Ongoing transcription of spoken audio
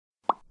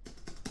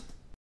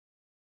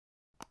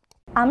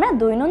আমরা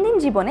দৈনন্দিন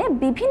জীবনে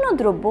বিভিন্ন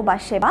দ্রব্য বা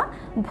সেবা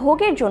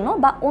ভোগের জন্য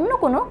বা অন্য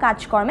কোনো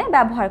কাজকর্মে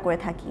ব্যবহার করে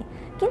থাকি,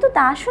 কিন্তু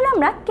তা আসলে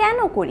আমরা কেন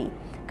করি?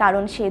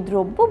 কারণ সেই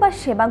দ্রব্য বা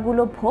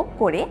সেবাগুলো ভোগ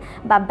করে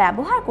বা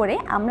ব্যবহার করে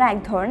আমরা এক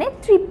ধরনের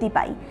তৃপ্তি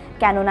পাই,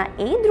 কেননা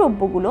এই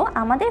দ্রব্যগুলো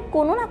আমাদের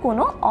কোনো না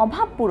কোনো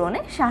অভাব পূরণে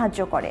সাহায্য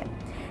করে।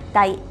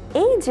 তাই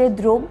এই যে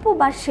দ্রব্য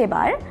বা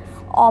সেবার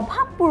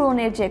অভাব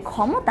পূরণের যে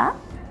ক্ষমতা,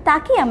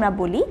 তাকে আমরা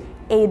বলি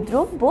এই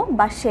দ্রব্য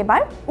বা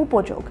সেবার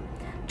উপযোগ।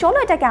 চলো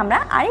এটাকে আমরা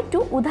আরেকটু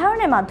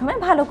উদাহরণের মাধ্যমে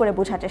ভালো করে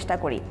বোঝার চেষ্টা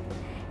করি।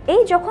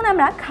 এই যখন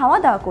আমরা খাওয়া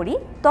দাওয়া করি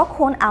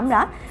তখন আমরা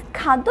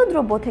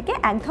খাদ্যদ্রব্য থেকে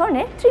এক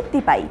ধরনের তৃপ্তি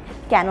পাই,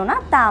 কেননা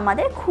তা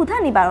আমাদের ক্ষুধা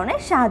নিবারণে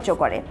সাহায্য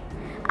করে।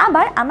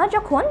 আবার আমরা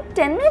যখন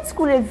 10 মিনিট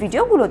স্কুলের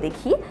ভিডিওগুলো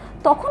দেখি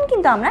তখন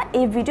কিন্তু আমরা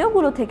এই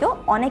ভিডিওগুলো থেকেও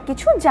অনেক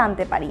কিছু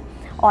জানতে পারি,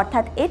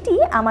 অর্থাৎ এটি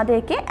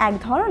আমাদেরকে এক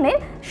ধরনের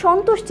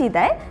সন্তুষ্টি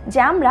দেয় যে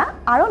আমরা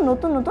আরও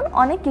নতুন নতুন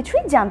অনেক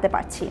কিছুই জানতে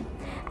পারছি।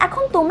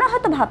 এখন তোমরা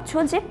হয়তো ভাবছো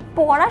যে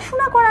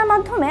পড়াশোনা করার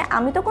মাধ্যমে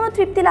আমি তো কোনো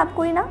তৃপ্তি লাভ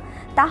করি না,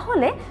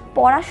 তাহলে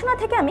পড়াশোনা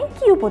থেকে আমি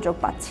কি উপযোগ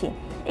পাচ্ছি?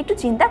 একটু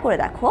চিন্তা করে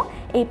দেখো,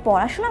 এই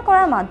পড়াশোনা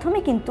করার মাধ্যমে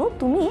কিন্তু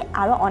তুমি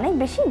আরও অনেক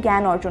বেশি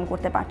জ্ঞান অর্জন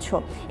করতে পারছো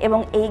এবং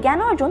এই জ্ঞান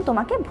অর্জন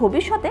তোমাকে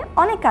ভবিষ্যতে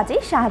অনেক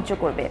কাজেই সাহায্য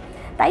করবে।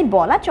 তাই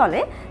বলা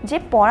চলে যে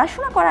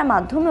পড়াশোনা করার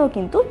মাধ্যমেও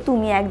কিন্তু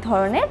তুমি এক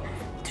ধরনের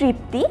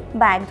তৃপ্তি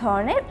বা এক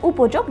ধরনের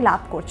উপযোগ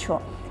লাভ করছো।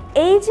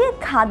 এই যে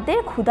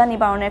খাদ্যের ক্ষুধা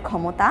নিবারণের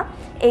ক্ষমতা,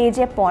 এই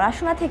যে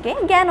পড়াশোনা থেকে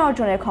জ্ঞান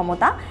অর্জনের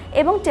ক্ষমতা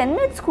এবং 10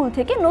 মিনিট স্কুল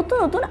থেকে নতুন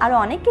নতুন আরও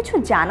অনেক কিছু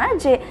জানার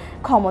যে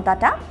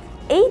ক্ষমতাটা,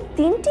 এই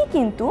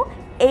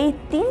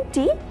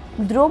তিনটি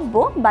দ্রব্য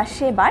বা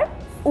সেবার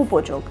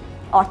উপযোগ।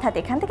 অর্থাৎ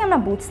এখান থেকে আমরা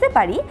বুঝতে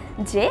পারি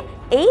যে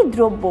এই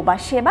দ্রব্য বা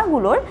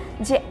সেবাগুলোর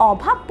যে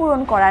অভাব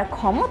পূরণ করার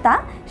ক্ষমতা,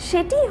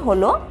 সেটি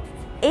হলো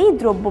এই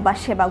দ্রব্য বা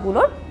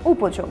সেবাগুলোর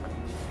উপযোগ।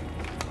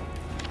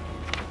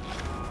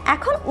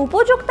 এখন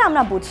উপযোগটা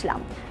আমরা বুঝলাম,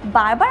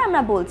 বারবার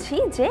আমরা বলছি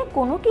যে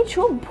কোনো কিছু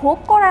ভোগ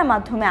করার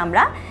মাধ্যমে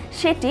আমরা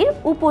সেটির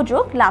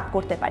উপযোগ লাভ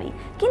করতে পারি,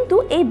 কিন্তু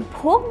এই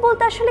ভোগ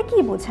বলতে আসলে কি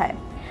বোঝায়?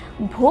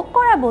 ভোগ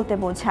করা বলতে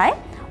বোঝায়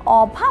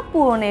অভাব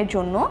পূরণের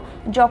জন্য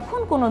যখন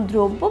কোনো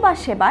দ্রব্য বা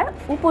সেবার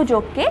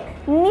উপযোগকে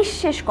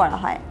নিঃশেষ করা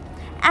হয়।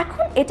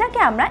 এখন এটাকে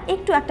আমরা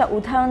একটা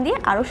উদাহরণ দিয়ে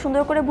আরও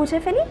সুন্দর করে বুঝে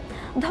ফেলি।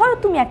 ধরো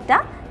তুমি একটা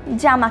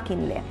জামা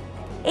কিনলে,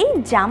 এই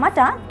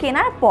জামাটা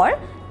কেনার পর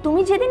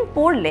তুমি যেদিন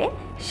পরলে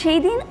সেই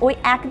দিন ওই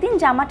একদিন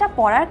জামাটা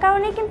পরার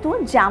কারণে কিন্তু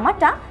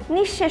জামাটা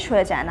নিঃশেষ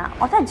হয়ে যায় না,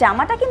 অর্থাৎ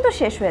জামাটা কিন্তু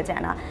শেষ হয়ে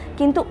যায় না,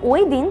 কিন্তু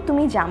ওই দিন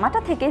তুমি জামাটা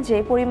থেকে যে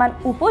পরিমাণ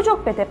উপযোগ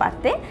পেতে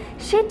পারতে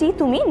সেটি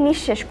তুমি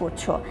নিঃশেষ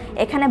করছো।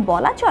 এখানে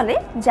বলা চলে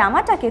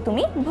জামাটাকে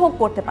তুমি ভোগ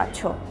করতে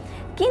পারছো।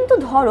 কিন্তু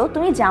ধরো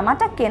তুমি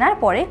জামাটা কেনার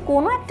পরে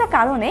কোনো একটা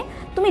কারণে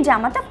তুমি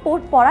জামাটা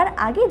পরার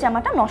আগেই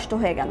জামাটা নষ্ট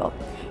হয়ে গেল,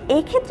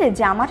 এই ক্ষেত্রে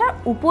জামাটার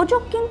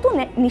উপযোগ কিন্তু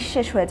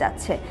নিঃশেষ হয়ে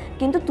যাচ্ছে,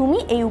 কিন্তু তুমি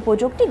এই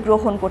উপযোগটি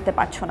গ্রহণ করতে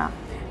পারছো না।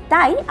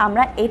 তাই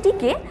আমরা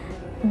এটিকে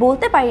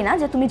বলতে পারি না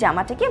যে তুমি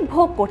জামাটিকে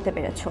ভোগ করতে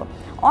পেরেছো।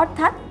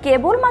 অর্থাৎ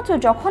কেবলমাত্র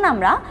যখন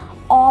আমরা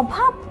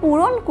অভাব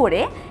পূরণ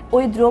করে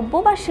ওই দ্রব্য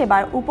বা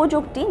সেবার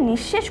উপযোগটি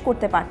নিঃশেষ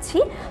করতে পারছি,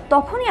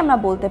 তখনই আমরা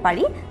বলতে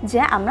পারি যে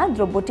আমরা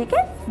দ্রব্যটিকে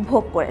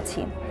ভোগ করেছি।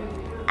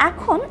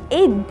 এখন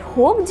এই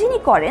ভোগ যিনি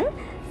করেন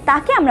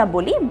তাকে আমরা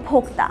বলি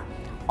ভোক্তা,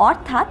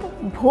 অর্থাৎ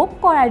ভোগ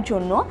করার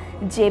জন্য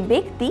যে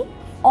ব্যক্তি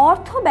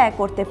অর্থ ব্যয়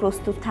করতে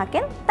প্রস্তুত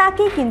থাকেন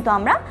তাকেই কিন্তু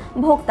আমরা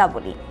ভোক্তা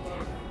বলি।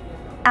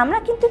 আমরা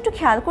কিন্তু একটু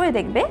খেয়াল করে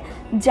দেখবে,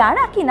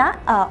 যারা কিনা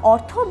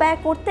অর্থ ব্যয়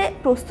করতে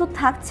প্রস্তুত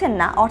থাকছেন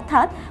না,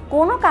 অর্থাৎ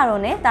কোনো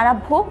কারণে তারা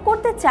ভোগ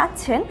করতে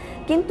চাচ্ছেন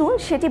কিন্তু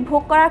সেটি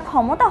ভোগ করার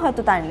ক্ষমতা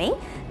হয়তো তার নেই,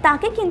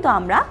 তাকে কিন্তু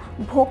আমরা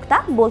ভোক্তা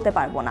বলতে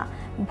পারবো না।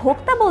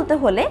 ভোক্তা বলতে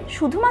হলে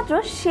শুধুমাত্র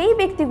সেই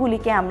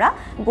ব্যক্তিগুলিকে আমরা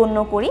গণ্য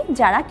করি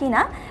যারা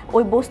কিনা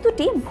ওই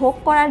বস্তুটি ভোগ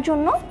করার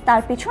জন্য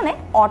তার পিছনে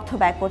অর্থ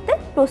ব্যয় করতে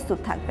প্রস্তুত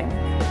থাকবেন।